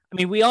I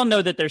mean, we all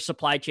know that there's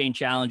supply chain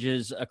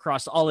challenges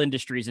across all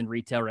industries in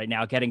retail right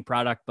now, getting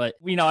product. But,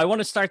 I want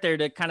to start there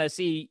to kind of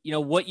see,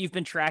 what you've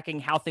been tracking,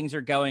 how things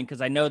are going,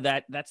 because I know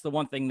that that's the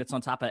one thing that's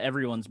on top of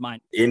everyone's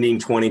mind. Ending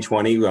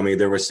 2020, I mean,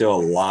 there were still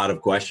a lot of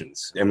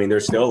questions. I mean,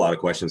 there's still a lot of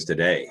questions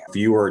today. If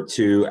you were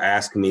to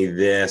ask me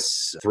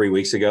this 3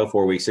 weeks ago,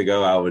 4 weeks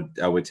ago,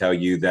 I would tell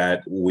you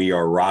that we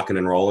are rocking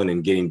and rolling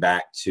and getting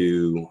back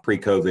to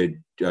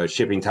pre-COVID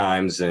shipping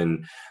times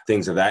and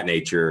things of that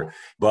nature.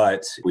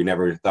 But we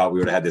never thought we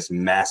would have had this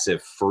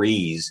massive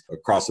freeze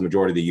across the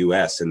majority of the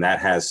US. And that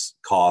has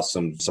caused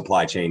some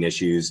supply chain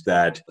issues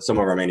that some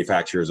of our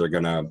manufacturers are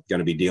going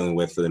to be dealing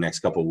with for the next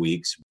couple of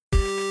weeks.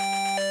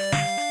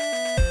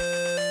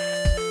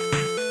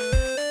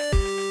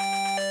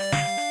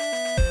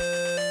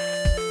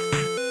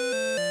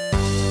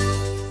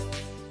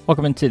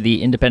 Welcome into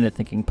the Independent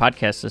Thinking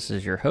Podcast. This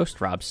is your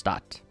host, Rob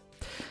Stott.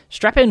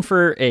 Strap in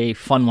for a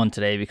fun one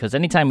today, because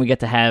anytime we get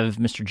to have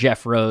Mr.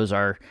 Jeff Rose,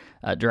 our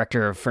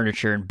director of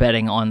furniture and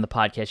bedding, on the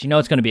podcast,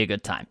 it's going to be a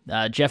good time.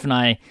 Jeff and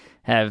I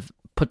have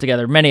put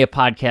together many a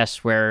podcast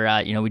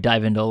where we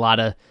dive into a lot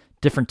of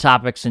different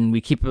topics and we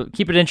keep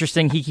it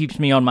interesting. He keeps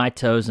me on my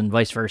toes and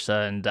vice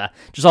versa, and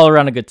just all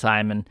around a good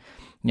time. And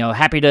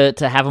happy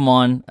to have him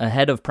on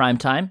ahead of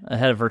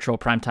virtual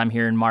prime time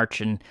here in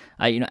March. And,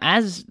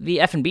 as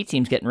the F&B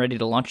team's getting ready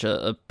to launch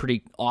a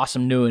pretty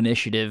awesome new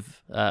initiative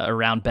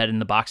around Bed in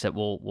the Box that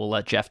we'll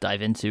let Jeff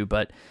dive into,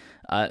 but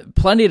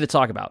plenty to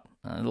talk about.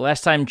 The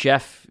last time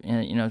Jeff,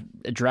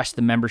 addressed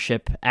the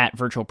membership at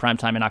virtual prime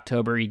time in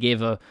October, he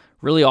gave a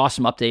really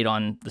awesome update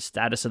on the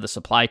status of the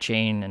supply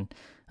chain and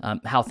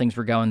how things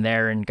were going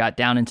there, and got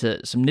down into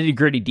some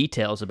nitty-gritty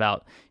details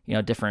about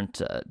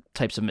different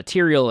types of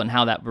material and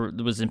how that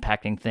was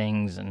impacting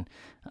things, and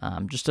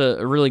just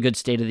a really good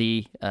state of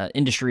the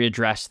industry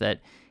address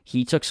that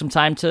he took some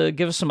time to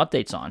give us some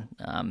updates on.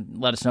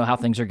 Let us know how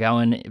things are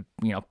going,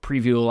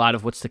 preview a lot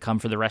of what's to come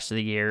for the rest of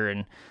the year,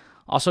 and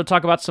also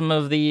talk about some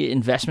of the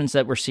investments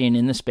that we're seeing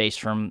in the space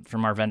from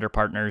our vendor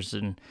partners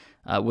and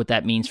what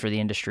that means for the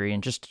industry,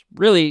 and just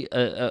really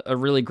a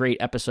really great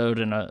episode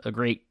and a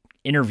great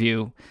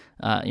interview,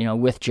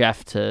 with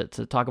Jeff to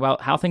talk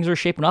about how things are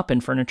shaping up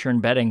in furniture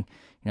and bedding,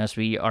 as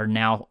we are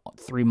now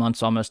 3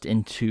 months almost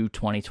into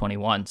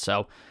 2021.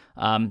 So,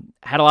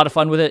 had a lot of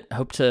fun with it.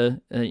 Hope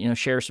to,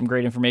 share some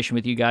great information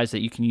with you guys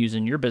that you can use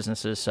in your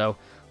businesses. So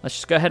let's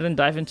just go ahead and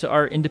dive into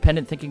our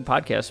Independent Thinking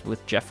Podcast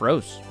with Jeff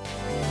Rose.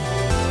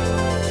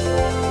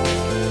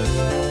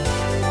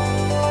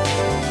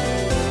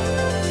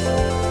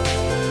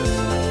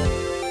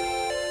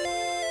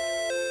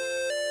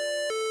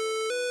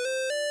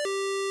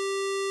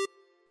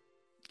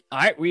 All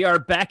right, we are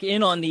back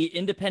in on the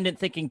Independent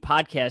Thinking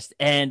Podcast,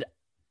 and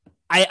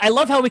I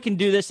love how we can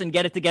do this and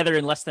get it together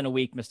in less than a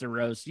week, Mr.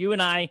 Rose. You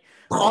and I,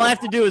 all I have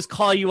to do is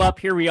call you up.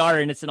 Here we are,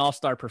 and it's an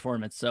all-star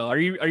performance. So are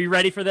you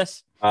ready for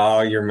this?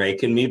 Oh, you're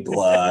making me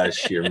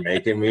blush. You're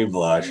making me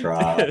blush,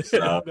 Rob.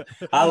 So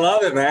I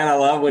love it, man. I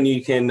love when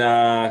you can,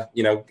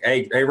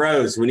 hey,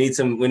 Rose, we need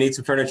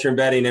some furniture and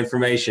bedding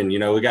information.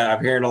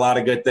 I'm hearing a lot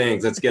of good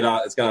things. Let's get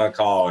on a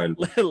call and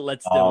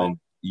let's do it.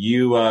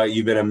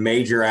 You've been a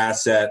major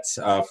asset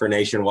for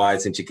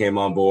Nationwide since you came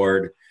on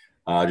board.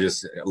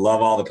 Just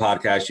love all the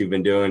podcasts you've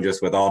been doing,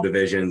 just with all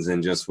divisions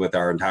and just with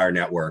our entire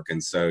network.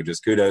 And so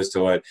just kudos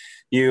to what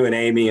you and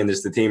Amy and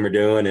just the team are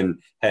doing. And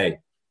hey,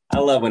 I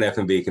love when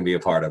F&B can be a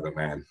part of it,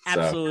 man.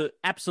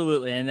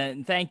 Absolutely. And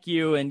then thank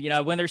you. And,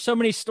 when there's so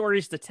many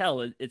stories to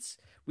tell,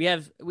 we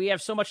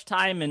have so much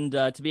time, and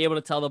to be able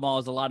to tell them all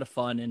is a lot of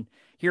fun. And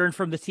hearing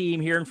from the team,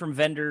 hearing from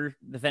the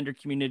vendor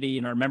community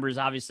and our members,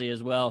 obviously,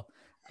 as well.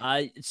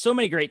 So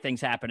many great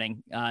things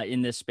happening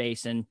in this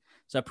space. And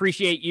so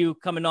appreciate you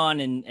coming on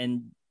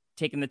and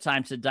taking the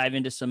time to dive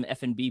into some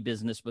F&B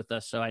business with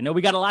us. So I know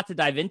we got a lot to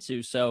dive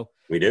into. So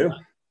we do.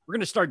 We're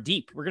going to start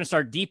deep. We're going to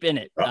start deep in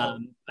it. Okay.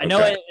 I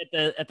know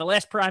at the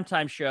last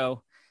primetime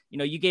show,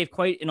 you gave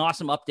quite an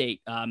awesome update.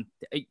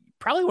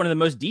 Probably one of the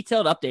most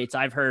detailed updates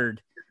I've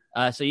heard.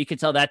 So you can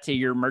tell that to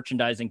your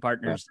merchandising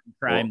partners in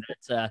crime.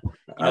 Cool.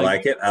 I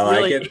like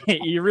it.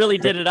 You really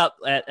did it up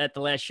at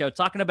the last show,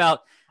 talking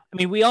about,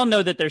 we all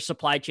know that there's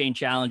supply chain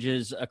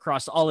challenges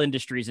across all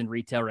industries in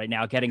retail right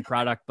now, getting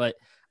product. But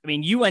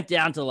you went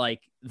down to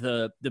like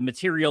the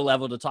material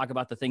level to talk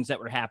about the things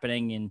that were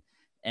happening,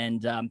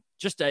 and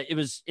it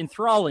was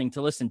enthralling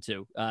to listen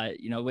to.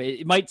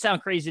 It might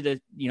sound crazy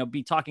to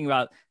be talking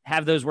about,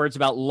 have those words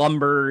about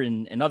lumber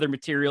and other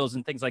materials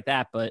and things like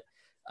that, but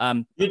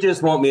you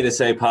just want me to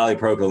say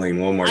polypropylene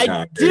one more time.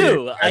 I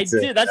do.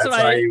 That's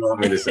what all you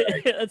want me to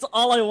say. That's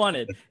all I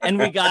wanted, and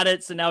we got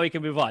it. So now we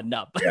can move on.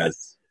 No.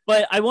 Yes.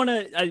 But I want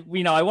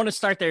to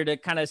start there to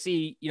kind of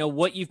see,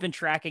 what you've been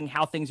tracking,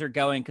 how things are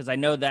going, because I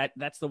know that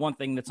that's the one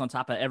thing that's on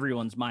top of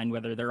everyone's mind,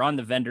 whether they're on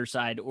the vendor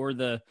side or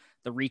the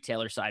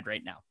retailer side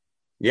right now.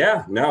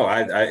 Yeah, no,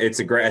 it's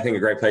a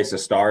great place to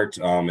start.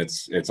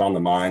 It's on the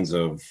minds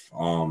of,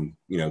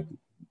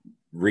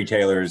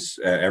 retailers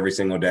every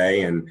single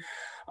day. And,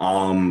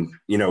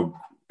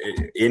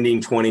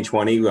 ending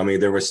 2020,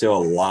 there was still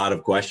a lot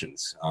of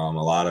questions, a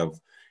lot of,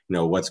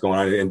 what's going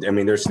on. And I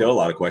mean, there's still a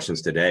lot of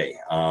questions today.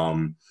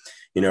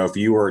 If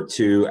you were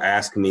to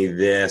ask me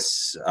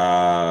this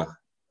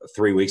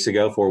 3 weeks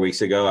ago, 4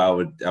 weeks ago,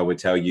 I would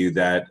tell you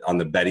that on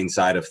the betting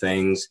side of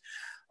things,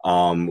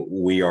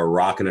 we are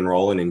rocking and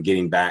rolling and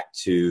getting back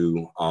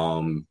to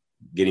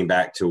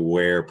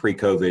where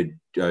pre-COVID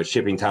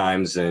shipping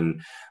times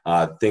and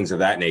things of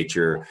that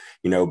nature,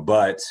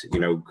 but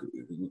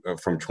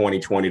from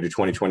 2020 to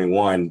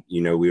 2021,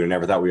 we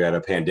never thought we had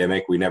a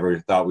pandemic. We never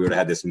thought we would have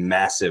had this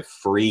massive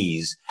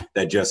freeze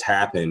that just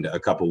happened a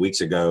couple of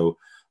weeks ago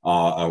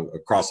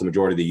across the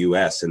majority of the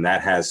U.S. And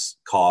that has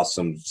caused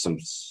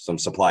some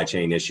supply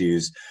chain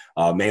issues,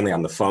 mainly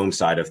on the foam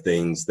side of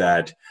things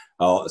that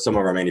some of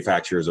our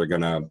manufacturers are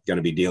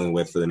gonna be dealing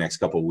with for the next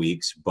couple of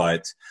weeks.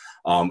 But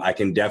I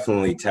can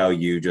definitely tell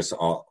you, just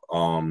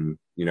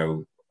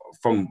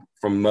from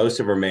most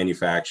of our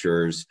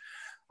manufacturers,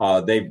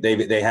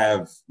 they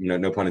have,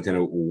 no pun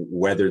intended,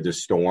 weathered the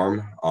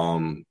storm.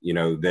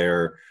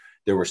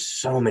 There were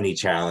so many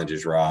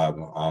challenges, Rob,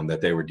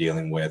 that they were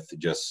dealing with,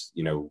 just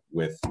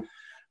with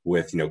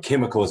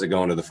chemicals that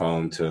go into the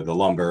foam, to the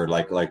lumber,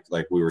 like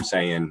we were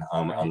saying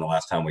on the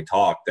last time we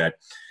talked, that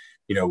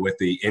with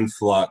the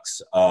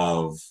influx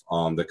of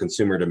the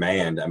consumer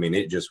demand, I mean,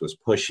 it just was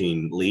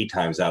pushing lead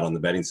times out on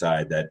the bedding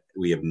side that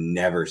we have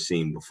never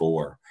seen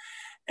before.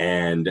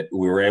 And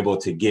we were able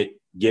to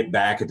get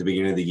back at the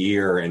beginning of the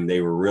year, and they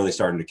were really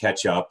starting to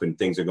catch up and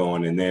things are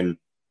going. And then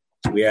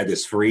we had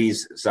this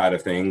freeze side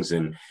of things,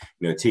 and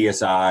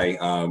TSI,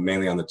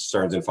 mainly on the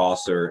Stearns and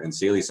Foster and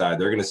Sealy side,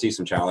 they're going to see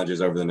some challenges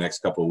over the next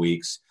couple of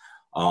weeks.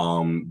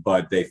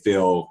 But they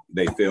feel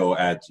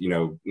at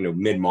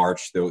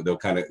mid-March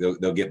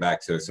they'll get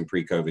back to some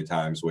pre-COVID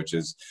times, which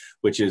is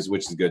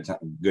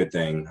good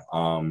thing.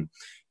 On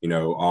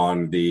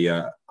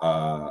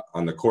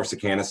the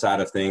Corsicana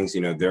side of things,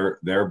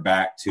 they're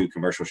back to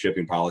commercial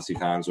shipping policy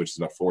times, which is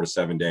about 4 to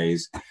 7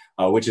 days,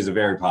 which is a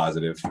very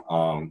positive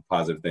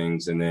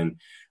things. And then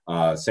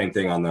same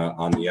thing on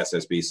the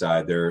SSB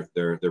side,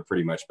 they're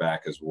pretty much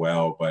back as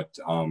well. But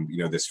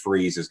this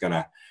freeze is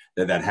gonna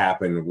that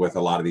happened with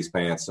a lot of these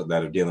plants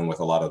that are dealing with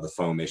a lot of the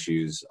foam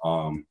issues.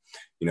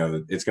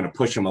 It's going to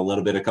push them a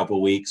little bit, a couple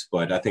of weeks,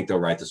 but I think they'll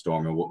right the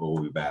storm and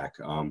we'll be back.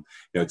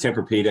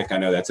 Tempur-Pedic, I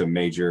know that's a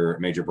major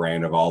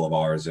brand of all of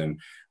ours,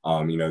 and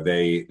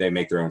they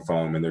make their own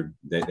foam, and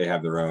they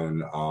have their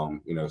own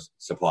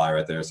supply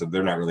right there, so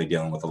they're not really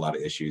dealing with a lot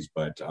of issues.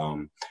 But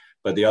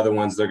the other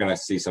ones, they're going to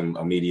see some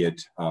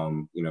immediate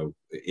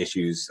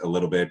issues a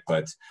little bit,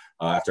 but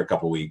after a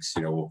couple of weeks,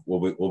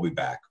 we'll be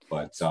back.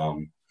 But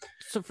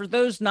so for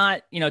those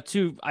not,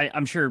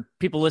 I'm sure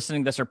people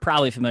listening to this are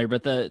probably familiar,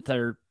 but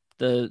the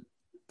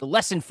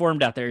less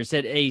informed out there, is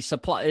it a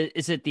supply?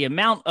 Is it the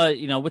amount,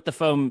 with the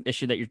foam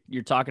issue that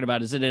you're talking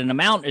about? Is it an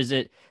amount? Is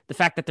it the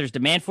fact that there's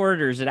demand for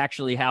it, or is it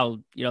actually how,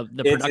 the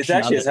production? It's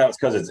actually how it's,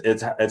 because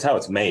it's how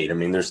it's made. I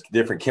mean, there's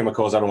different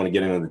chemicals. I don't want to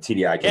get into the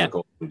TDI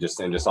chemical and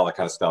just all that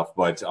kind of stuff,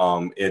 but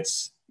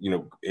it's,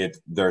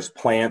 there's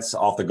plants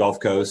off the Gulf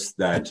Coast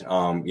that,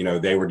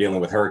 they were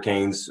dealing with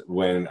hurricanes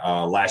when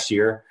last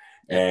year.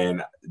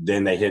 And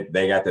then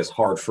they got this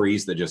hard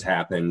freeze that just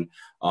happened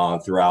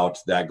throughout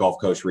that Gulf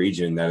Coast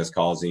region that is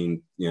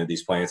causing,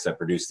 these plants that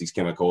produce these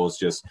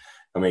chemicals.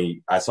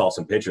 I saw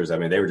some pictures.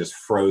 They were just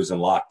frozen,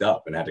 locked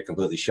up, and had to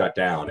completely shut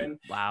down. And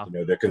wow,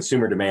 the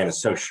consumer demand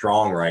is so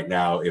strong right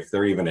now. If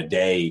they're even a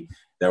day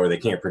where they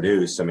can't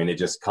produce, it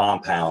just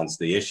compounds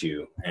the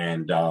issue.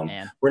 And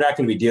we're not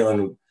going to be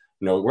dealing.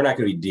 We're not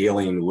going to be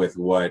dealing with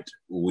what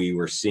we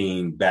were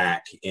seeing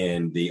back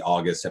in the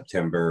August,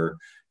 September,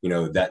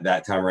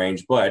 that time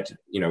range. But,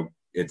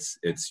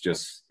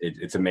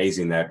 it's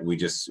amazing that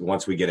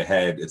once we get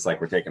ahead, it's like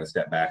we're taking a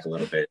step back a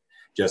little bit,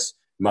 just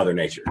Mother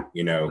Nature,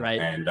 Right.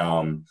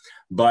 And,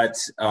 but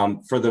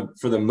for the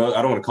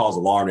I don't want to cause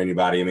alarm to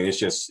anybody. It's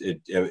just,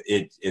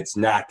 it's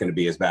not going to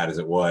be as bad as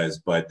it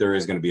was, but there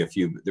is going to be a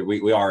few,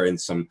 we are in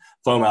some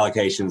foam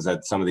allocations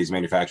that some of these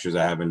manufacturers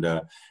are having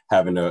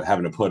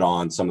to put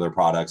on some of their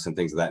products and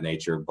things of that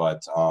nature.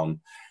 But,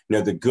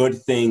 the good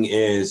thing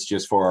is,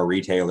 just for our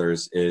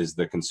retailers, is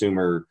the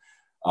consumer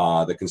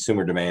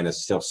demand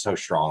is still so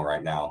strong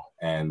right now.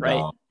 And,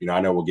 right. I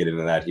know we'll get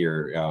into that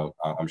here,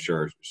 I'm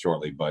sure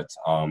shortly, but,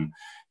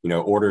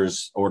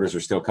 orders are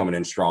still coming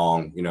in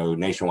strong.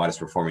 Nationwide is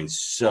performing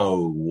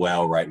so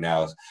well right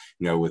now,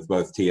 with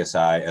both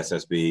TSI,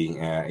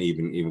 SSB,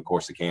 even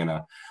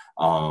Corsicana.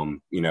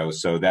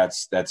 So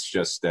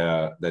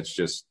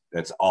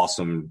that's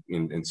awesome,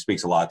 and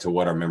speaks a lot to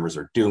what our members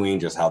are doing,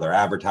 just how they're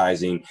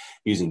advertising,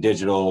 using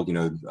digital,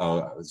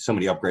 so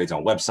many upgrades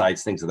on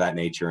websites, things of that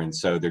nature. And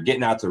so they're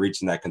getting out to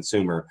reaching that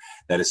consumer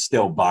that is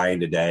still buying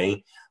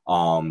today.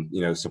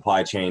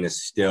 Supply chain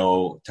is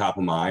still top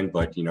of mind,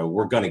 but,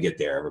 we're going to get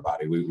there,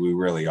 everybody. We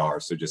really are.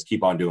 So just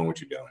keep on doing what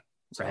you're doing.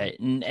 So. Right.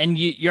 And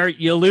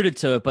you alluded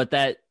to it, but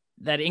that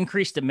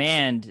increased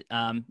demand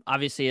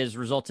obviously has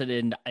resulted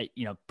in,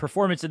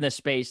 performance in this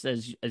space,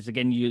 as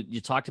again,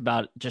 you talked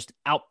about, just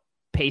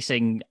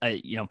outpacing,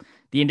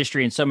 the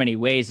industry in so many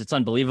ways. It's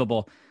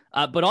unbelievable.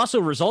 but also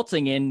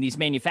resulting in these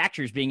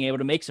manufacturers being able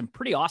to make some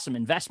pretty awesome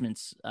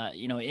investments,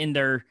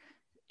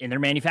 in their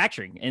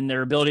manufacturing, in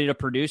their ability to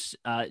produce,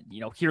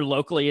 here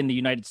locally in the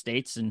United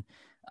States. And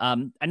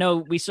I know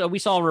we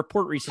saw a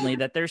report recently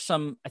that there's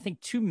I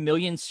think 2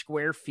 million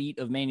square feet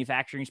of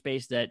manufacturing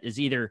space that is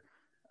either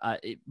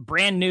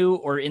brand new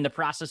or in the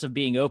process of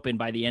being opened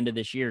by the end of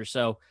this year.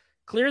 So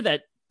clear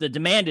that the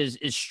demand is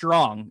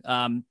strong,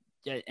 and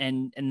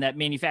that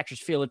manufacturers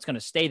feel it's going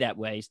to stay that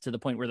way to the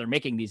point where they're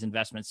making these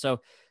investments. So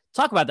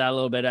talk about that a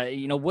little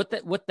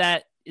bit. What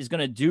that is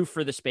going to do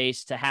for the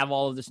space to have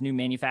all of this new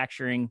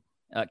manufacturing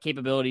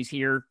capabilities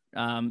here,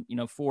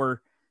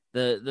 for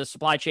the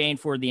supply chain,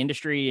 for the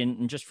industry,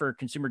 and just for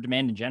consumer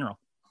demand in general.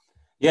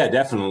 Yeah,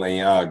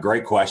 definitely.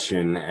 Great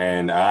question.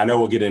 And I know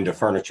we'll get into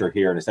furniture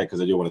here in a second,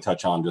 because I do want to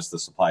touch on just the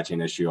supply chain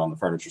issue on the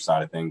furniture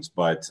side of things.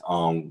 But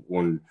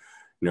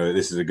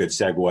this is a good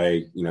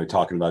segue,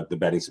 talking about the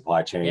bedding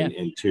supply chain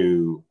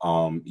into,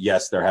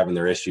 yes, they're having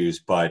their issues,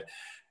 but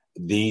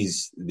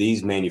these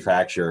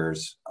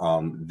manufacturers,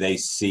 they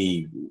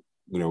see,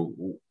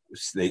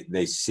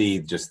 they see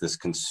just this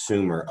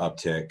consumer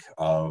uptick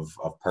of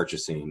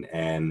purchasing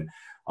and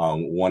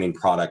wanting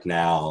product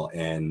now.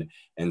 And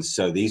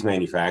so these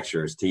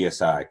manufacturers,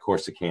 TSI,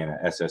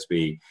 Corsicana,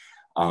 SSB,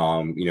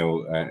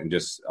 and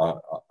just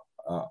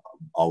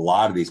a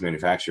lot of these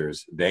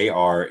manufacturers, they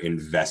are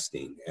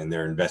investing, and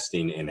they're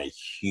investing in a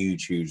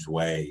huge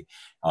way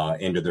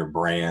into their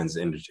brands,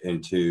 in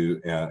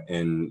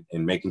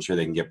making sure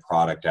they can get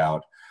product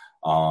out.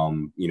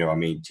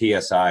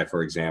 TSI,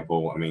 for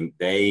example,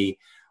 they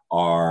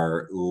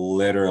are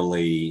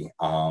literally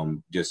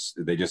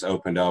they just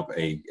opened up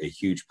a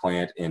huge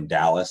plant in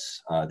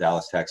Dallas,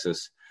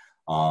 Texas.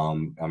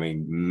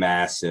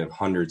 Massive,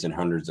 hundreds and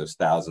hundreds of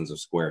thousands of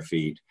square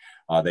feet.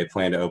 They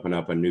plan to open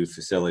up a new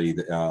facility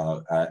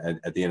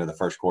at the end of the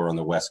first quarter on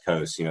the West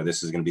Coast.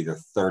 This is going to be their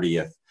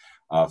 30th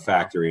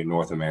factory in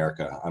North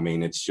America.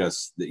 It's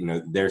just,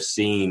 they're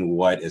seeing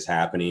what is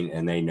happening,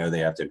 and they know they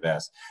have to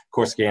invest.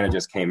 Corsicana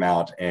just came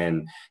out,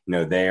 and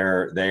they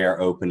are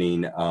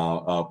opening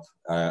up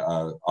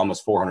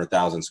almost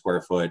 400,000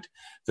 square foot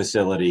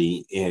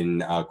facility in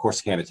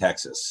Corsicana,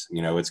 Texas.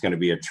 It's going to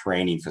be a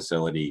training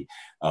facility,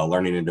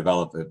 learning and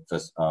development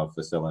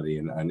facility,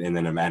 and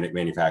then a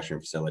manufacturing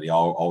facility,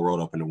 all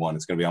rolled up into one.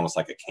 It's going to be almost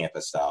like a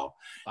campus style.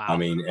 Wow.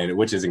 And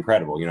which is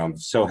incredible. I'm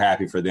so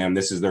happy for them.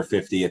 This is their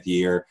 50th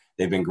year.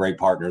 They've been great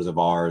partners of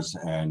ours,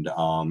 and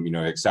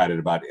excited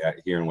about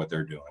hearing what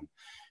they're doing.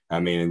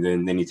 And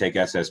then you take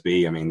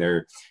SSB.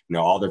 They're,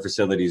 all their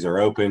facilities are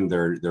open.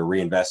 They're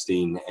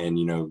reinvesting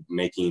and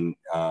making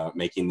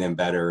them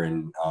better.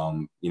 And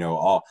all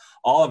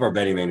of our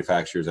bedding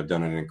manufacturers have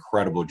done an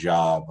incredible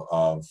job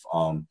of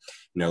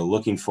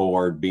looking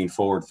forward, being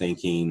forward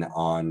thinking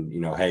on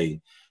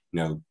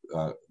the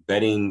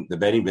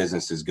bedding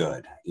business is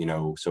good.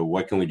 So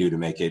what can we do to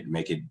make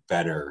it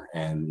better?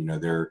 And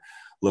they're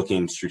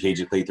looking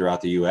strategically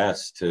throughout the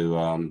U.S.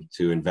 to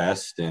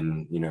invest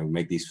and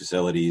make these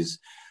facilities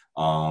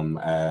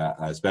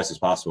as best as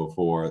possible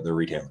for the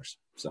retailers.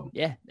 So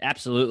yeah,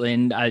 absolutely.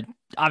 And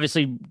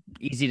obviously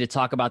easy to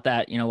talk about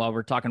that, while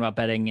we're talking about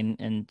bedding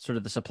and sort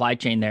of the supply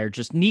chain there.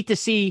 Just neat to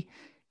see,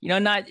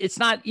 it's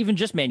not even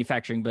just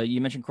manufacturing, but you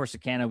mentioned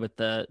Corsicana with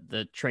the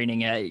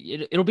training.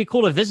 It'll be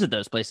cool to visit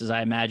those places,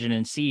 I imagine,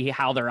 and see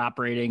how they're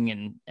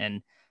operating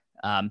and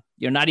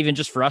not even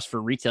just for us, for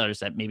retailers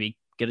that maybe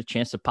get a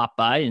chance to pop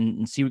by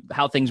and see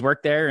how things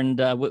work there and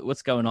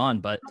what's going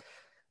on. But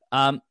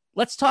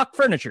let's talk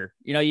furniture.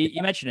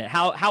 You mentioned it.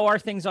 How are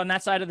things on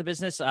that side of the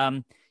business?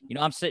 I'm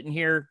sitting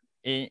here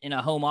in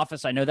a home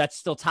office. I know that's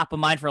still top of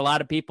mind for a lot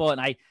of people, and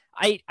I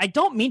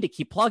don't mean to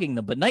keep plugging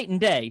them, but night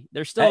and day,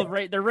 they're still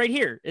they're right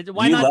here.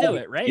 Why not do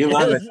it, right? You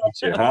love it,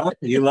 don't you, huh?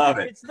 You love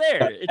it. It's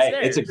there.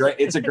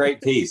 It's a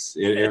great piece.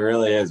 It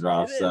really is,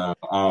 Rob.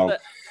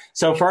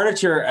 So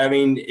furniture,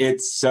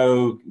 it's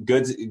so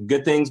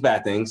good things,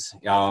 bad things.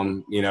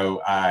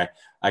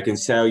 I can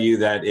tell you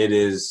that it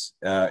is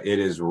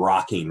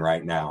rocking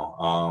right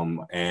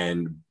now.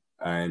 And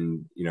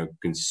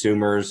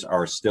consumers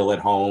are still at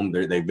home.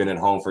 They've been at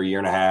home for a year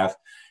and a half.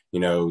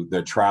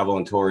 The travel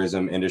and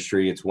tourism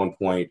industry, it's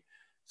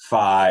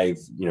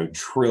 $1.5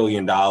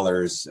 trillion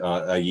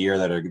a year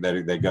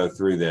that go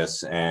through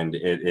this. And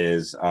it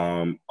is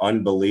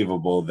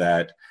unbelievable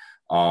that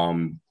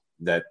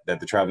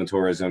the travel and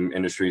tourism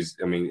industries,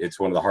 it's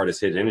one of the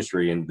hardest hit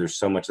industry, and there's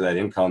so much of that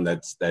income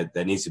that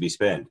needs to be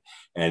spent,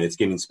 and it's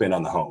getting spent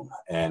on the home.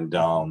 And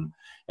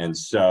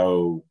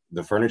so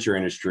the furniture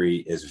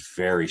industry is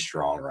very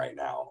strong right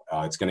now.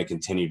 It's going to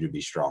continue to be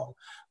strong,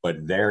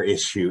 but their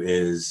issue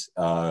is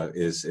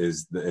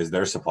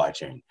their supply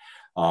chain.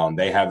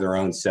 They have their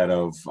own set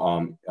of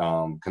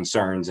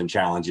concerns and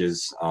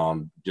challenges,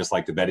 just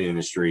like the bedding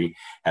industry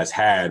has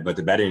had, but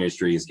the bedding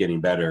industry is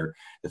getting better.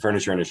 The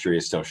furniture industry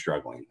is still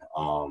struggling,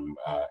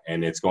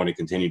 and it's going to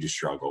continue to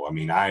struggle.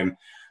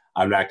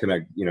 I'm not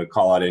going to,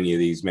 call out any of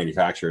these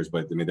manufacturers,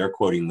 but I mean, they're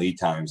quoting lead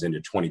times into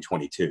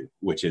 2022,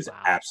 which is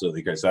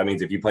absolutely good. So that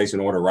means if you place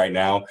an order right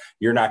now,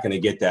 you're not going to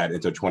get that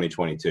until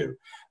 2022.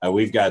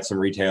 We've got some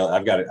retail.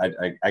 I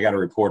got a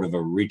report of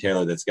a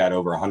retailer that's got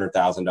over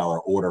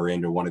 $100,000 order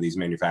into one of these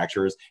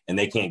manufacturers, and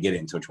they can't get it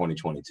until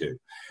 2022.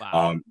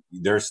 Wow.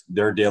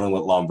 They're dealing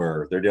with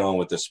lumber. They're dealing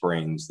with the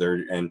springs.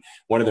 And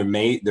one of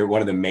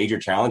the major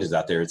challenges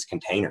out there is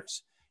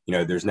containers.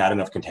 There's not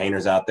enough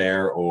containers out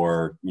there,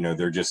 or,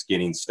 they're just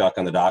getting stuck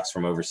on the docks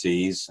from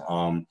overseas,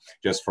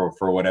 just for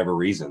whatever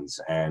reasons.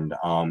 And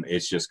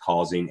it's just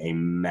causing a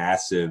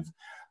massive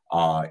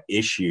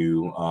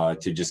issue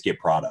to just get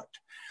product.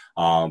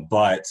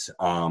 But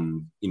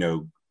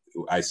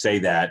I say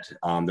that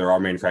there are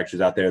manufacturers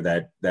out there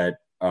that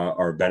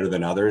are better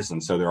than others.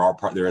 And so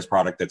there is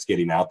product that's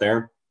getting out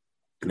there.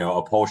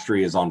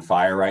 Upholstery is on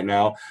fire right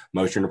now.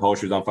 Motion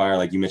upholstery is on fire.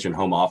 Like you mentioned,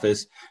 home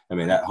office. I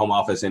mean, that home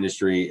office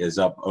industry is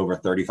up over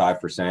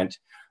 35%,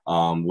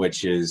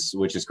 which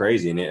is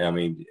crazy. And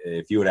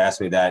if you would ask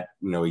me that,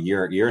 a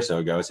year or so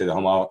ago, I'd say the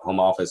home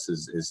office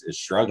is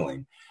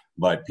struggling,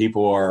 but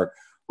people are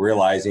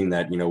realizing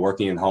that,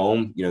 working at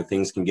home,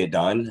 things can get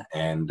done,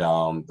 and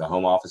the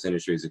home office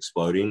industry is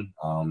exploding.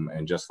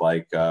 And just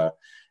like,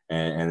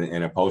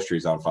 and upholstery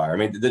is on fire. I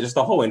mean, just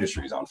the whole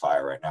industry is on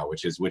fire right now,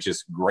 which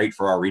is great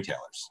for our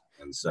retailers.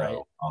 And so right.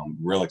 I'm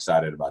real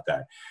excited about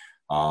that.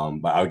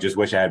 But I just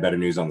wish I had better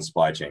news on the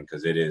supply chain,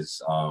 because it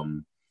is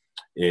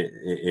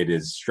it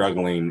is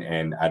struggling,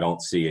 and I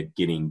don't see it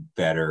getting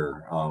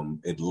better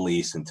at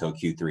least until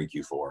Q3,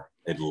 Q4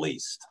 at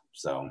least.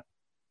 So.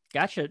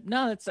 Gotcha.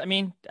 No, it's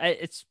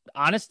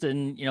honest,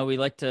 and we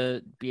like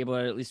to be able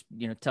to at least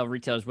tell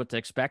retailers what to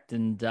expect.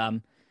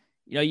 And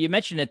you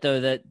mentioned it though,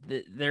 that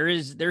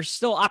there's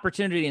still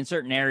opportunity in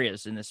certain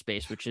areas in this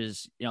space, which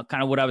is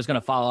kind of what I was going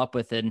to follow up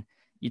with. And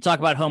you talk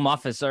about home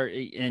office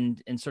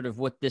and sort of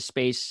what this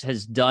space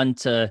has done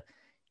to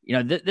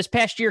this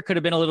past year could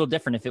have been a little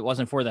different if it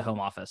wasn't for the home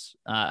office.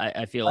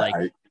 I feel like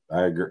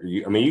I agree.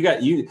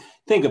 You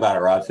think about it,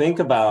 Rob. Think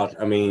about,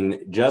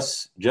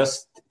 just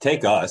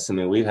take us.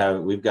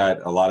 We've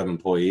got a lot of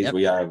employees.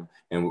 Yep.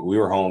 We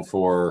were home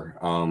for,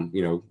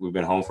 we've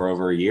been home for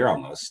over a year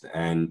almost.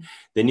 And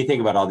then you think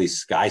about all these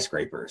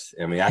skyscrapers.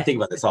 I think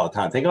about this all the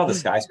time. Think about the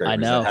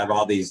skyscrapers that have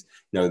all these,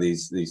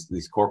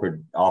 these corporate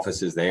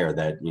offices there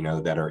that,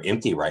 that are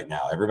empty right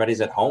now.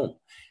 Everybody's at home,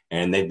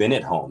 and they've been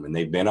at home, and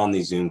they've been on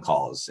these Zoom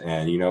calls.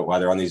 And, while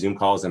they're on these Zoom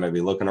calls, they might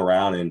be looking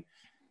around and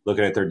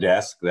looking at their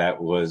desk that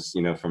was,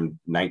 from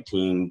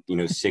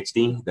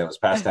 1960, that was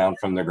passed down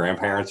from their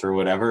grandparents or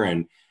whatever.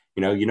 And,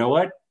 you know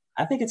what?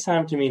 I think it's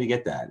time to me to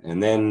get that.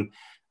 And then,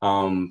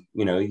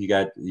 you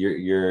got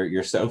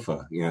your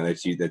sofa,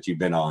 that you've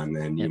been on.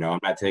 And, I'm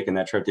not taking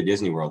that trip to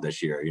Disney World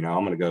this year.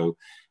 I'm going to go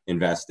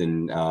invest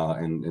in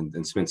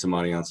and spend some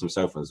money on some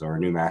sofas or a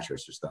new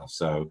mattress or stuff.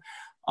 So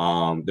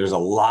there's a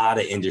lot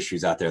of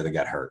industries out there that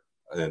got hurt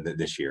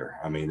this year.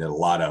 There's a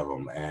lot of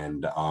them.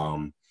 And,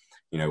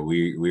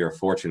 we are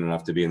fortunate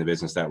enough to be in the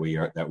business that we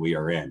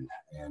are in.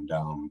 And,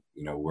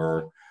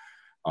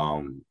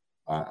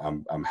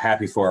 I'm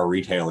happy for our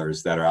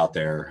retailers that are out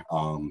there,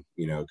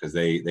 because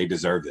they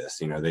deserve this.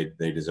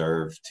 They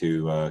deserve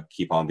to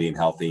keep on being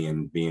healthy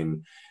and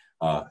being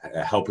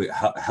help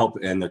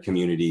in their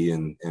community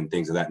and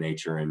things of that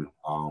nature. And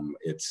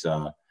it's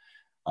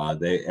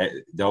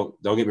they don't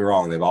get me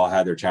wrong, they've all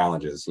had their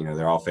challenges.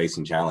 They're all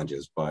facing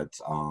challenges, but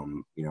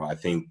I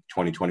think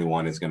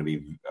 2021 is going to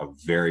be a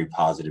very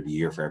positive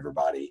year for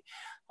everybody.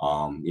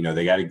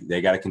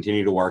 They got to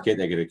continue to work it.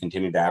 They got to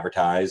continue to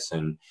advertise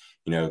and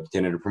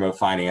continue to promote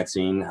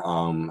financing,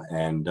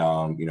 and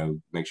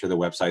make sure the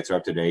websites are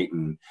up to date.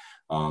 And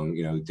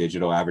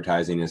digital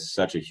advertising is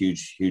such a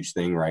huge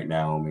thing right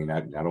now.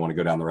 I don't want to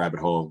go down the rabbit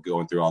hole of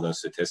going through all those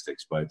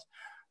statistics, but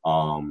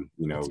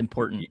it's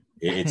important.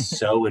 It's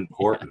so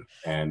important.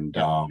 And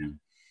I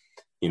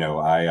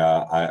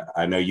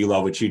know you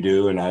love what you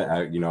do, and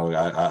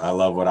I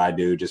love what I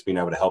do. Just being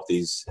able to help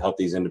these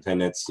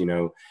independents,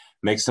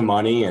 make some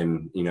money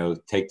and,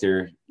 take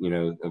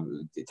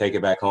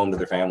it back home to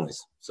their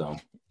families. So.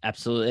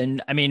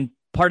 Absolutely. And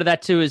part of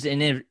that too is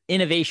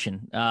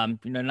innovation,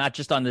 not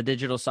just on the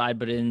digital side,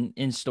 but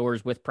in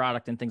stores with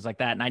product and things like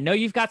that. And I know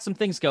you've got some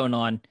things going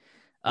on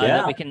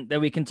that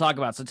we can talk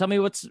about. So tell me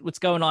what's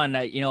going on.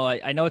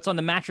 I know it's on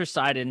the mattress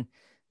side, and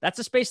that's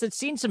a space that's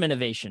seen some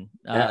innovation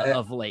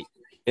of late.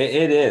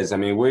 It is.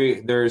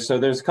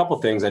 There's a couple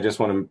of things I just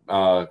want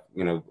to,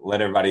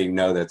 let everybody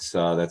know that's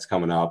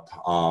coming up.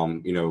 I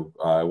want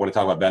to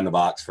talk about Bed in the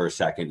Box for a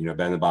second.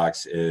 Bed in the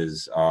Box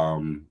is,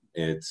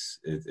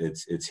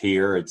 it's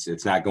here.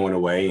 It's not going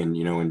away. And,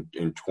 in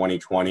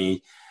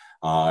 2020,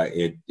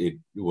 it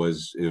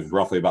was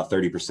roughly about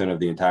 30% of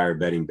the entire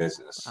bedding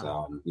business.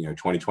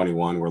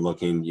 2021, we're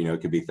looking,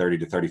 it could be 30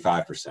 to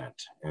 35%.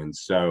 And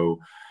so,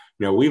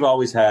 we've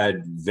always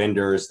had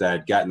vendors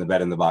that got in the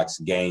Bed in the Box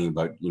game,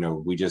 but,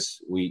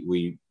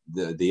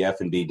 the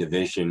F&B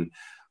division,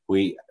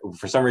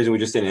 for some reason, we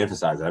just didn't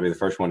emphasize it. I'd be the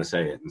first one to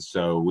say it. And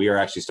so we are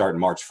actually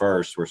starting March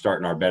 1st. We're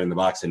starting our Bed in the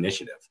Box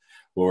initiative,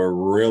 we're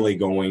really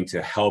going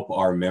to help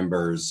our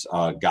members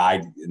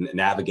guide,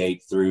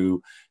 navigate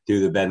through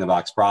the Bed in the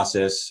Box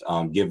process,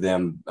 give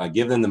them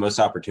the most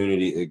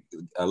opportunity,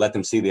 let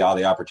them see all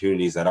the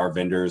opportunities that our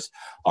vendors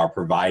are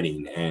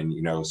providing. And,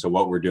 so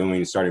what we're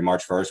doing starting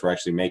March 1st, we're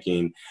actually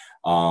making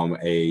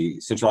a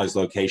centralized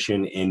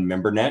location in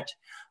MemberNet,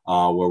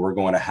 where we're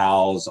going to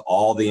house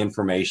all the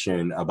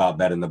information about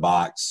Bed in the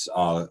Box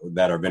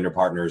that our vendor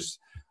partners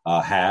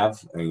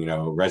have,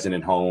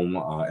 Resident Home,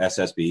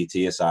 SSB,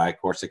 TSI,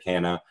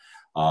 Corsicana.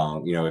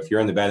 If you're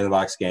in the Bed in the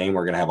Box game,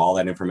 we're going to have all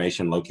that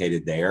information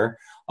located there.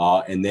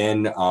 And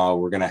then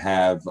we're going to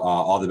have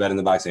all the Bed in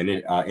the Box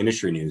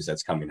industry news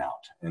that's coming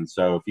out. And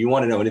so if you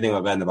want to know anything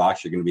about Bed in the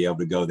Box, you're going to be able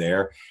to go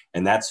there.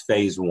 And that's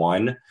phase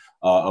one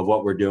of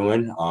what we're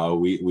doing.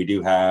 We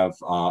do have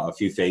a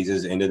few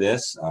phases into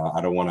this.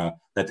 I don't want to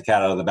let the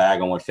cat out of the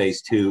bag on what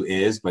phase two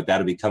is, but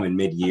that'll be coming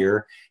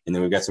mid-year. And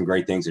then we've got some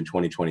great things in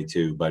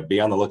 2022. But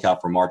be on the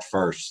lookout for March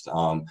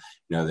 1st,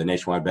 the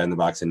Nationwide Bed in the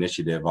Box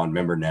initiative on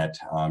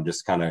MemberNet,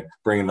 just kind of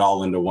bringing it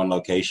all into one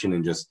location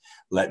and just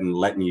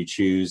letting you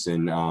choose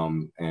and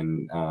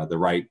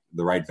the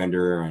right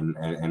vendor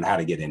and how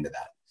to get into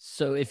that.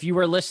 So if you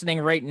are listening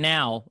right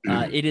now,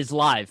 it is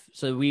live.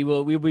 So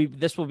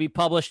this will be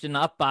published and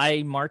up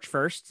by March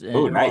 1st.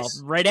 Oh,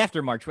 nice. Right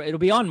after March. It'll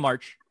be on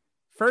March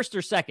 1st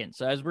or 2nd.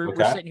 So as we're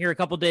sitting here a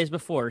couple days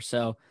before.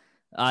 So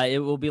it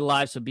will be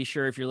live. So be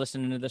sure if you're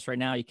listening to this right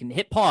now, you can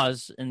hit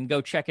pause and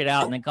go check it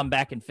out and then come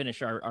back and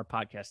finish our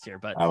podcast here.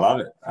 But I love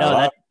it.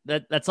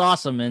 That's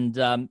awesome. And,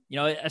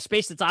 a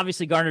space that's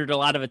obviously garnered a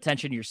lot of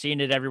attention. You're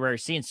seeing it everywhere. You're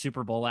seeing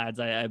Super Bowl ads.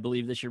 I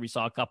believe this year we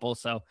saw a couple.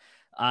 So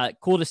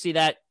cool to see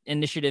that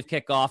initiative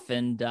kick off.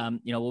 And,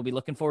 we'll be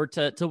looking forward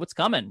to what's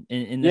coming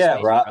in this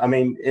space. Rob, I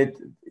mean,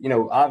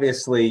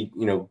 obviously,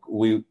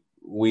 we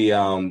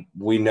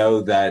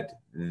know that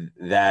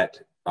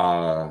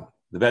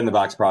the Bed in the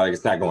Box product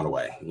is not going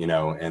away,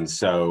 and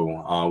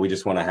so we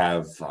just want to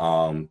have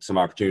some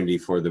opportunity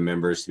for the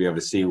members to be able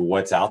to see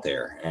what's out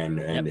there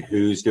and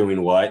who's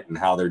doing what and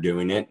how they're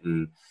doing it.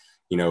 And,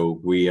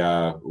 we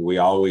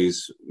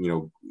always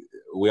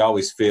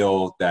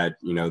feel that,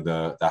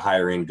 the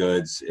higher end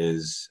goods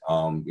is,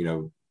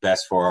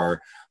 best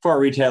for our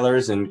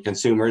retailers and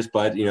consumers.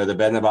 But, the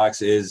Bed in the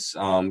Box is,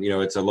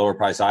 it's a lower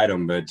price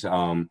item, but,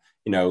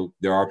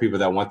 there are people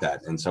that want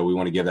that. And so we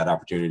want to give that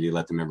opportunity to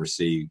let the members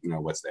see,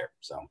 what's there.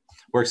 So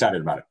we're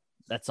excited about it.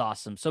 That's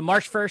awesome. So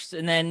March 1st,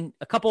 and then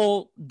a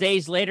couple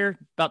days later,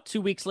 about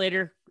 2 weeks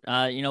later,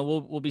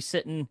 we'll be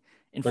sitting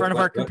in front of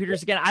our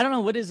computers again. I don't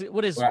know what is.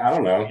 Well, I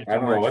don't know. I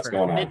don't know what's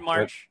going on.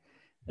 Mid-March.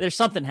 There's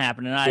something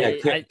happening.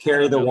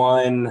 Carry the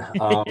one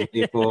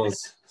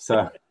equals.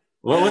 So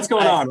what's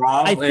going on,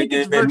 Rob? I think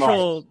it's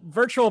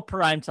virtual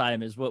prime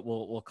time is what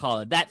we'll call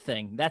it. That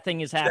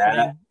thing is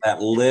happening.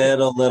 That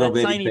little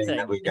bitty thing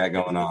that we got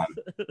going on.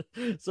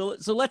 So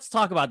let's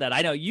talk about that.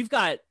 I know you've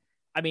got.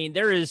 I mean,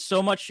 there is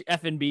so much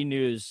F&B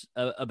news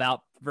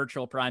about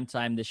virtual prime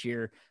time this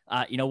year.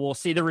 We'll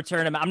see the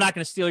return of. I'm not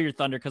going to steal your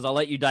thunder because I'll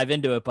let you dive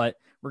into it, but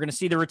we're going to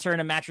see the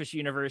return of Mattress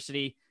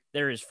University.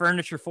 There is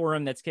Furniture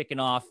Forum that's kicking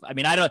off. I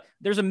mean,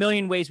 there's a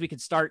million ways we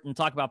could start and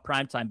talk about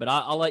prime time, but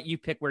I'll let you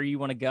pick where you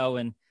want to go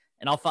and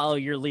I'll follow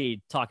your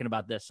lead talking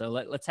about this. So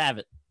let's have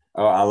it.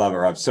 Oh, I love it,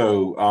 Rob.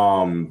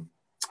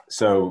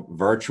 So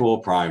virtual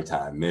prime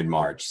time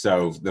mid-March.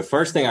 So the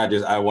first thing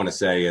I want to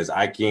say is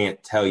I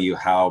can't tell you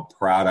how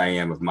proud I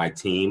am of my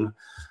team.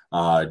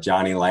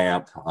 Johnny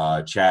Lamp,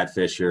 Chad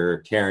Fisher,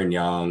 Karen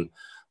Young,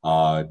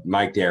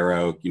 Mike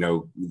Darrow,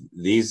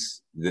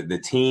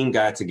 the team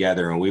got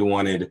together and we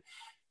wanted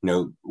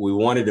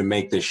to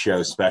make this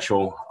show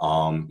special.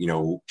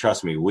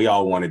 Trust me, we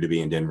all wanted to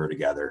be in Denver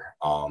together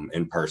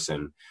in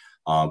person.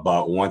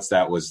 But once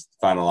that was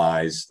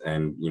finalized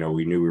and,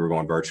 we knew we were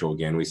going virtual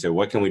again, we said,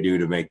 what can we do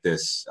to make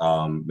this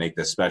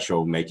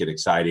special, make it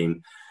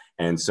exciting?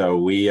 And so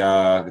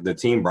the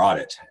team brought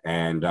it.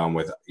 And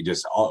we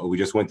just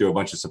went through a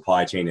bunch of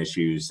supply chain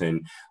issues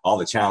and all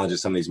the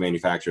challenges some of these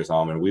manufacturers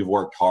have. And we've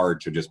worked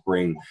hard to just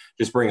bring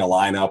a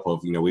lineup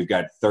of, we've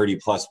got 30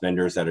 plus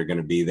vendors that are going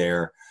to be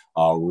there.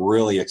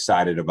 Really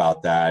excited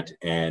about that.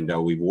 And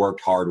we've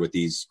worked hard with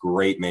these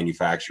great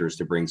manufacturers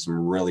to bring some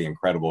really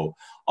incredible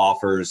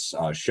offers,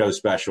 show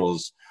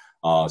specials,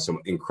 some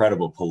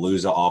incredible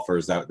Palooza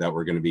offers that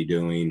we're going to be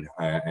doing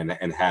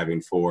and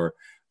having for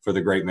the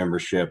great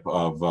membership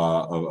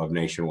of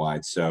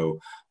Nationwide. So,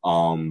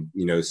 so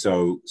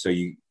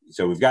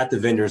we've got the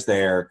vendors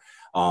there.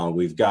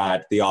 We've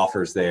got the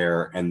offers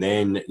there. And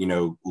then,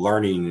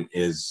 learning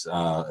is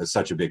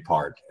such a big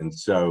part. And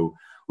so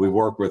we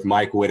worked with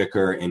Mike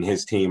Whitaker and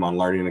his team on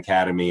Learning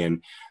Academy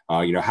and,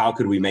 how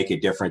could we make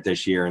it different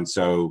this year? And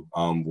so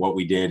what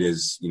we did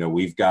is,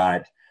 we've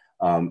got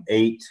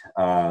 8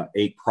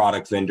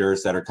 product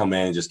vendors that are coming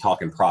in and just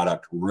talking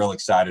product. Real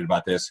excited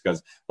about this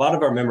because a lot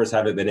of our members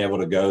haven't been able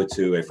to go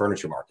to a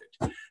furniture market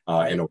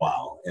in a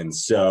while. And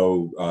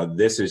so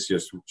this is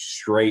just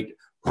straight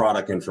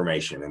product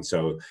information. And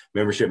so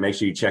membership, make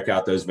sure you check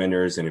out those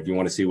vendors. And if you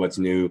want to see what's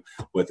new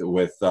with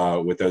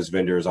those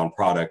vendors on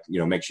product,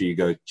 make sure you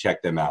go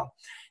check them out.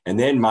 And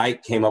then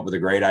Mike came up with a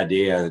great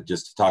idea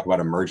just to talk about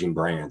emerging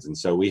brands. And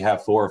so we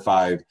have 4 or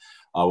 5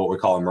 what we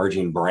call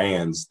emerging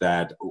brands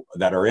that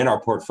are in our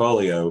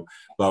portfolio,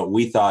 but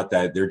we thought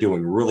that they're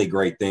doing really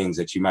great things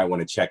that you might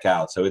want to check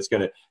out. So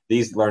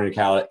these learning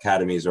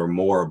academies are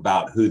more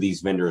about who these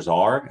vendors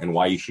are and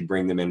why you should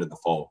bring them into the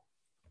fold.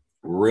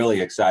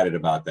 Really excited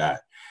about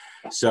that.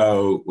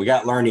 So we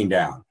got learning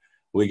down,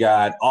 we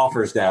got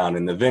offers down,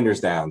 and the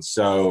vendors down.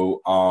 So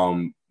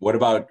what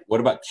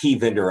about key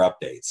vendor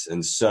updates?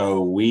 And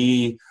so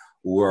we're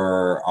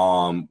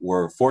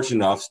fortunate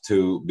enough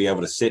to be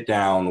able to sit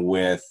down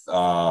with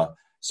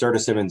Serta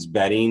Simmons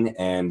Bedding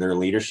and their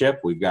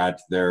leadership. We've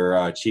got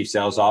their chief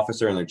sales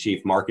officer and their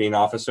chief marketing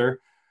officer,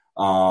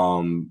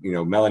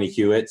 Melanie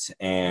Hewitt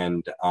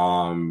and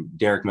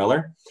Derek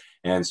Miller.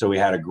 And so we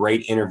had a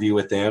great interview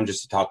with them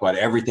just to talk about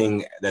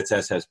everything that's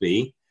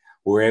SSB.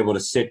 We were able to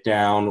sit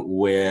down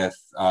with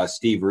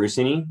Steve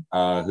Rusini,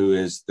 who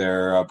is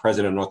their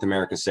president of North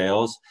America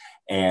sales,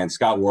 and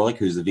Scott Warlick,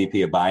 who's the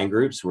VP of buying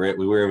groups. We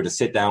were able to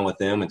sit down with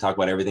them and talk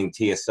about everything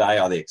TSI,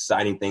 all the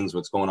exciting things,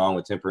 what's going on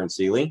with Tempur and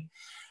Sealy.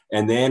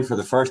 And then for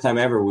the first time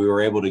ever, we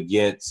were able to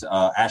get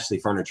Ashley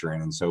Furniture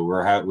in. And so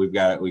we've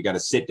got a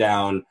sit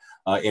down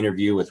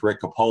interview with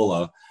Rick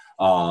Coppola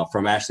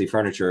from Ashley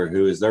Furniture,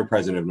 who is their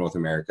president of North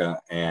America,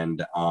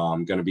 and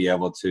going to be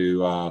able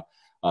to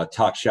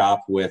talk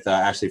shop with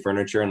Ashley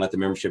Furniture and let the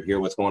membership hear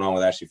what's going on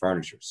with Ashley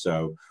Furniture.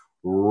 So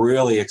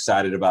really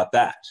excited about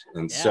that.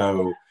 And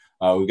so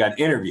we've got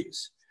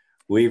interviews,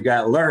 we've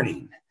got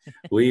learning,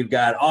 we've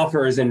got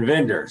offers and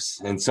vendors.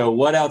 And so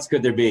what else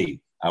could there be?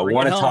 I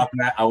want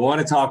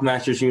to talk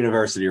Mattress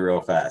University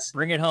real fast.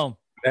 Bring it home.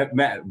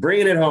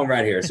 Bringing it home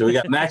right here. So we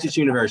got Mattress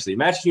University.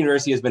 Mattress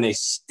University has been a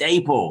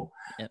staple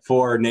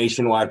for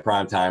Nationwide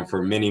Primetime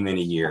for many,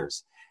 many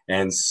years.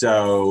 And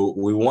so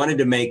we wanted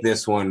to make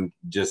this one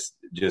just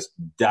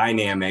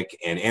dynamic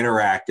and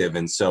interactive.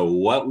 And so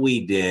what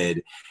we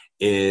did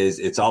is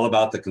it's all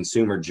about the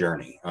consumer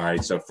journey. All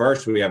right. So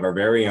first we have our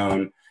very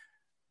own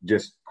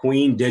just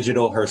Queen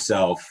Digital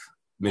herself,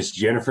 Miss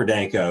Jennifer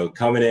Danko,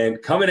 coming in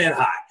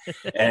hot.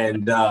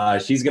 And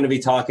she's going to be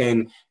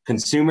talking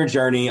consumer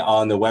journey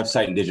on the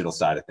website and digital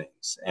side of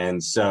things.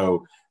 And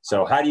so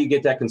how do you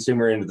get that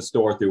consumer into the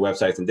store through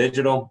websites and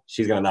digital?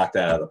 She's going to knock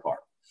that out of the park.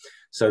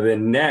 So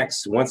then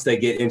next, once they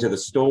get into the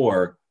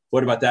store,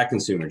 what about that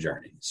consumer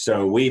journey?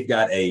 So we've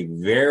got a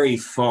very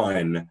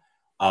fun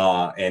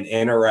and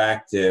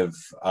interactive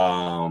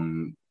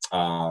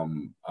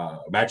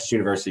Mattress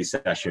University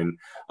session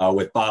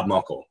with Bob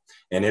Muckle.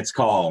 And it's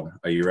called,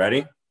 are you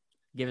ready?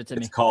 Give it to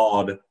me. It's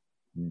called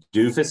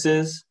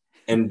Doofuses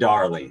and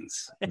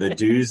Darlings, the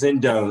do's and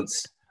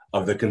don'ts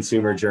of the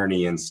consumer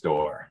journey in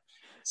store.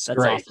 It's That's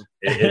great.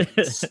 Awesome.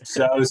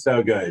 It's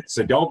so good.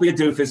 So don't be a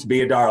doofus,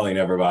 be a darling,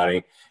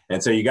 everybody.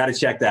 And so you got to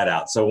check that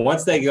out. So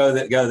once they go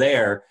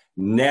there,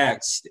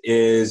 next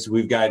is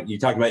you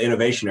talked about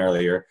innovation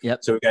earlier.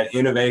 Yep. So we've got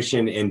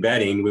innovation in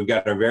bedding. We've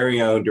got our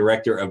very own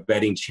director of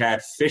bedding,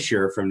 Chad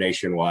Fisher from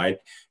Nationwide,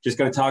 just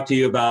going to talk to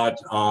you about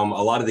a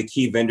lot of the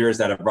key vendors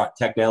that have brought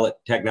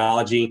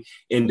technology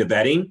into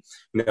bedding.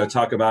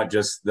 Talk about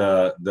just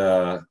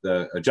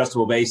the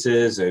adjustable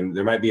bases, and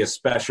there might be a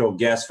special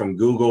guest from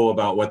Google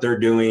about what they're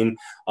doing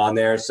on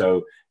there.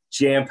 So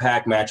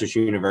jam-packed Mattress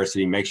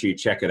University. Make sure you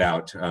check it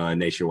out,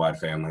 Nationwide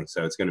family.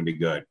 So it's going to be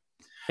good.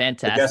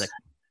 Fantastic.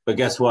 But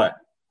guess what?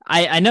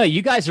 I know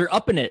you guys are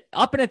upping it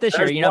this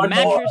year.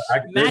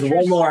 There's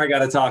one more I got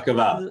to talk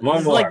about.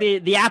 One more. Like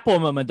the Apple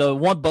moment, though.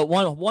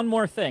 One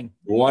more thing.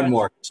 One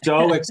more.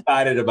 So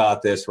excited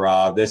about this,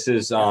 Rob. This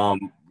is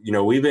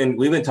we've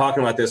been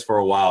talking about this for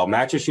a while.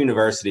 Mattress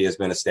University has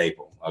been a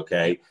staple,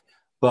 okay,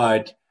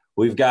 but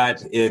we've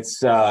got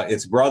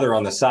its brother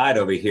on the side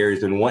over here who's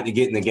been wanting to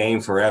get in the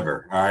game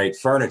forever. All right,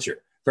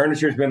 furniture.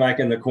 Furniture's been like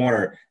in the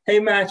corner. Hey,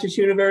 Mattress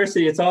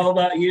University, it's all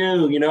about you.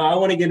 I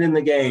want to get in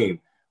the game.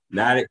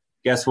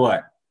 Guess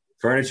what?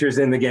 Furniture's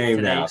in the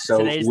game now. So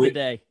today's the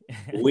day.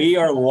 We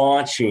are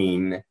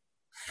launching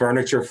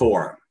Furniture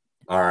Forum.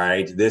 All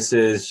right. This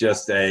is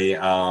just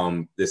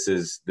this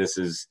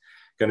is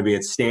going to be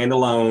its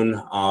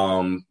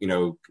standalone,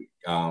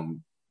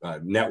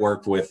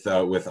 network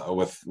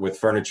with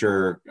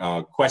furniture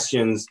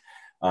questions,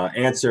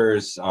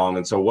 answers.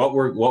 And so what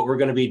we're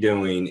going to be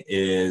doing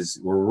is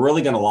we're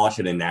really going to launch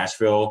it in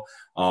Nashville,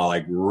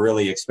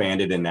 really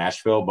expanded in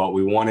Nashville, but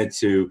we wanted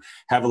to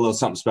have a little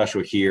something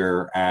special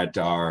here at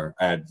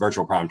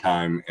Virtual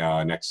Primetime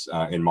next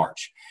in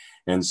March.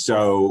 And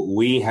so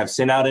we have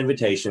sent out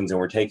invitations, and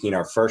we're taking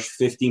our first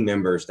 50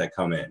 members that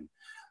come in.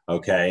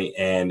 Okay.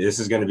 And this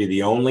is going to be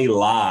the only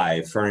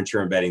live furniture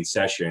and bedding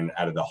session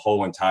out of the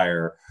whole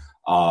entire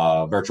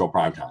Virtual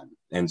Primetime.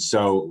 And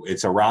so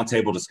it's a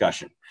roundtable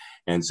discussion.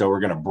 And so we're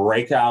going to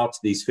break out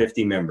these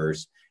 50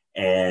 members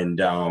and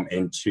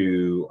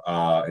into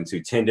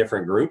 10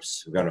 different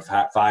groups. We're going to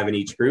have 5 in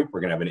each group.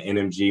 We're going to have an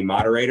NMG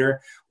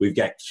moderator. We've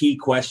got key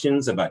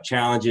questions about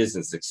challenges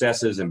and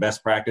successes and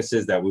best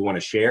practices that we want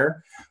to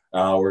share.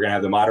 We're going to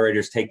have the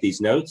moderators take these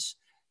notes.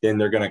 Then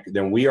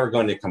we are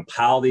going to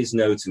compile these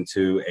notes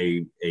into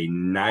a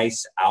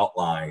nice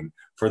outline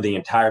for the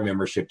entire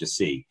membership to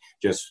see.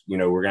 Just, we're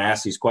going to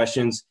ask these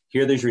questions,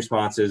 hear these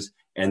responses,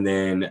 and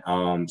then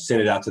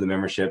send it out to the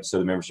membership so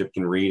the membership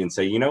can read and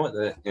say, you know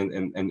what,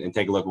 and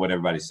take a look at what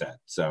everybody said.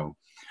 So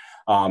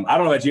I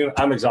don't know about you.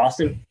 I'm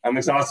exhausted.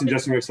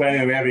 Just from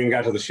explaining. We haven't even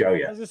got to the show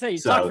yet. I was gonna say,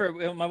 talk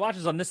for my watch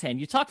is on this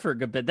hand. You talk for a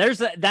good bit.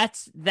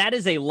 That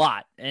is a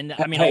lot. And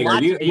I mean, hey,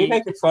 are you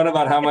making fun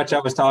about how much I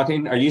was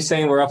talking? Are you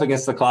saying we're up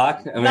against the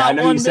clock? I mean, I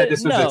know you said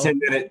this was a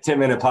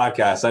 10-minute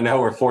podcast. I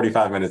know we're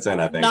 45 minutes in,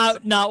 I think.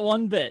 Not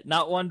one bit.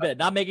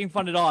 Not making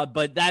fun at all.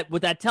 But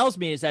what that tells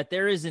me is that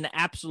there is an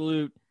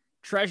absolute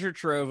treasure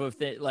trove of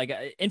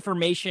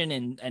information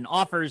and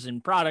offers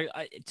and product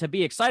to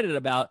be excited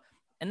about.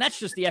 And that's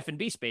just the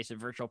F&B space at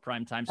Virtual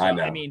Primetime. So,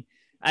 I mean,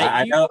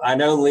 I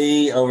know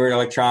Lee over at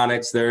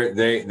Electronics. They're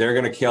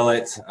going to kill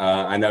it.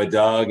 I know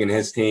Doug and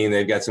his team.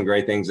 They've got some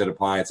great things at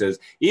Appliances.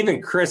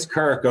 Even Chris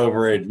Kirk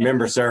over at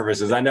Member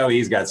Services. I know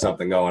he's got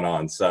something going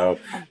on. So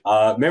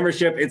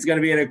membership, it's going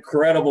to be an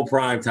incredible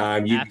prime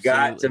time. You've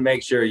got to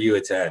make sure you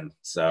attend.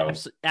 So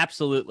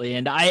absolutely.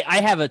 And I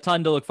have a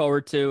ton to look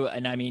forward to.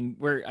 And I mean,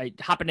 we're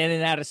hopping in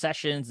and out of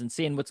sessions and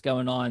seeing what's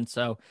going on.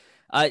 So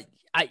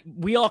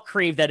we all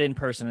crave that in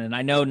person, and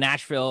I know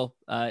Nashville,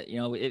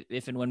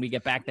 if and when we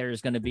get back there is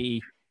going to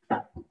be,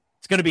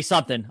 it's going to be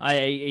something.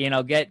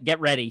 Get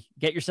ready,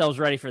 get yourselves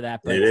ready for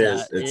that. But, it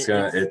is.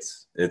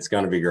 It's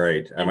going to be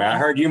great. I mean, I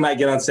heard you might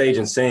get on stage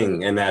and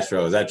sing in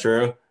Nashville. Is that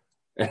true?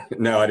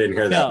 No, I didn't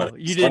hear that. No,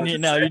 you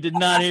didn't. No, you did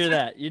not hear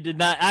that. You did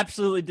not.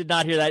 Absolutely did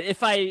not hear that.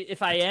 If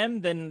I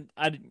am, then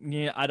I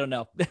don't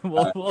know.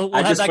 We'll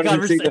have that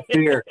conversation.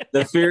 See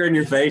the fear in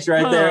your face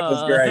right there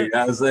was great.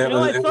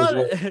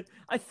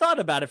 I thought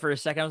about it for a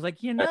second. I was like,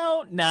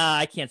 nah,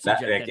 I can't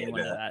subject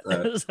anyone to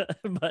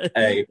that.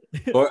 Hey,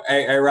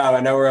 Rob,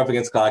 I know we're up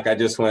against the clock.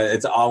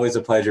 It's always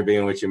a pleasure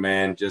being with you,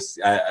 man. Just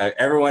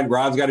everyone,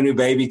 Rob's got a new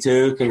baby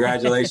too.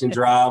 Congratulations,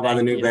 Rob, on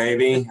the new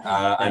baby.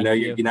 I know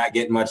you're not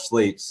getting much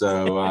sleep,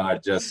 so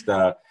just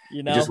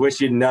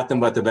wish you nothing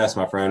but the best,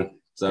 my friend.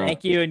 So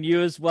thank you, and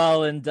you as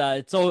well. And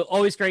it's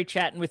always great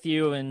chatting with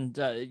you. And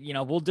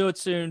we'll do it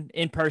soon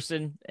in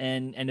person,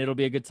 and it'll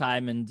be a good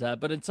time. And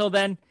but until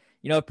then,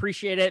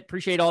 appreciate it.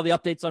 Appreciate all the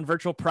updates on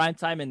Virtual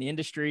Primetime and the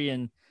industry,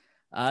 and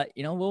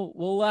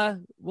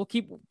we'll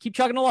keep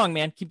chugging along,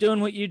 man. Keep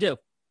doing what you do.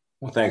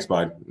 Well, thanks,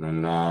 bud,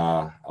 and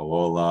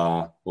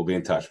we'll be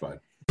in touch, bud.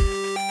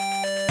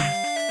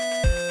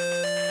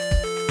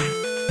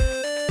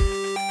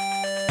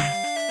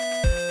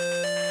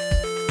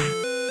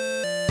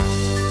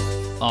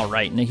 All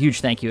right, and a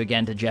huge thank you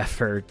again to Jeff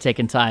for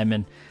taking time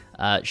and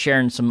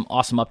sharing some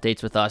awesome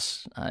updates with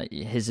us,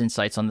 his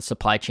insights on the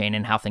supply chain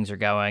and how things are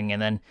going,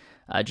 and then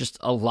just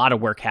a lot of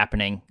work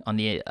happening on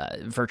the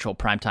Virtual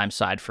Primetime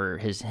side for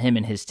him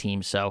and his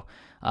team. So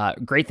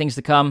great things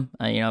to come.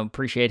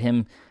 Appreciate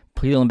him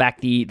peeling back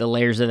the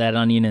layers of that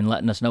onion and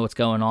letting us know what's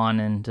going on,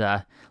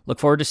 and look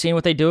forward to seeing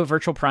what they do at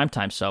Virtual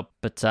Primetime. So,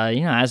 but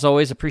as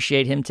always,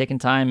 appreciate him taking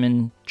time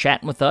and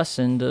chatting with us,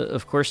 and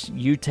of course,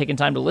 you taking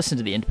time to listen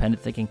to the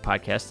Independent Thinking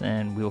Podcast,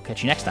 and we will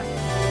catch you next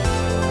time.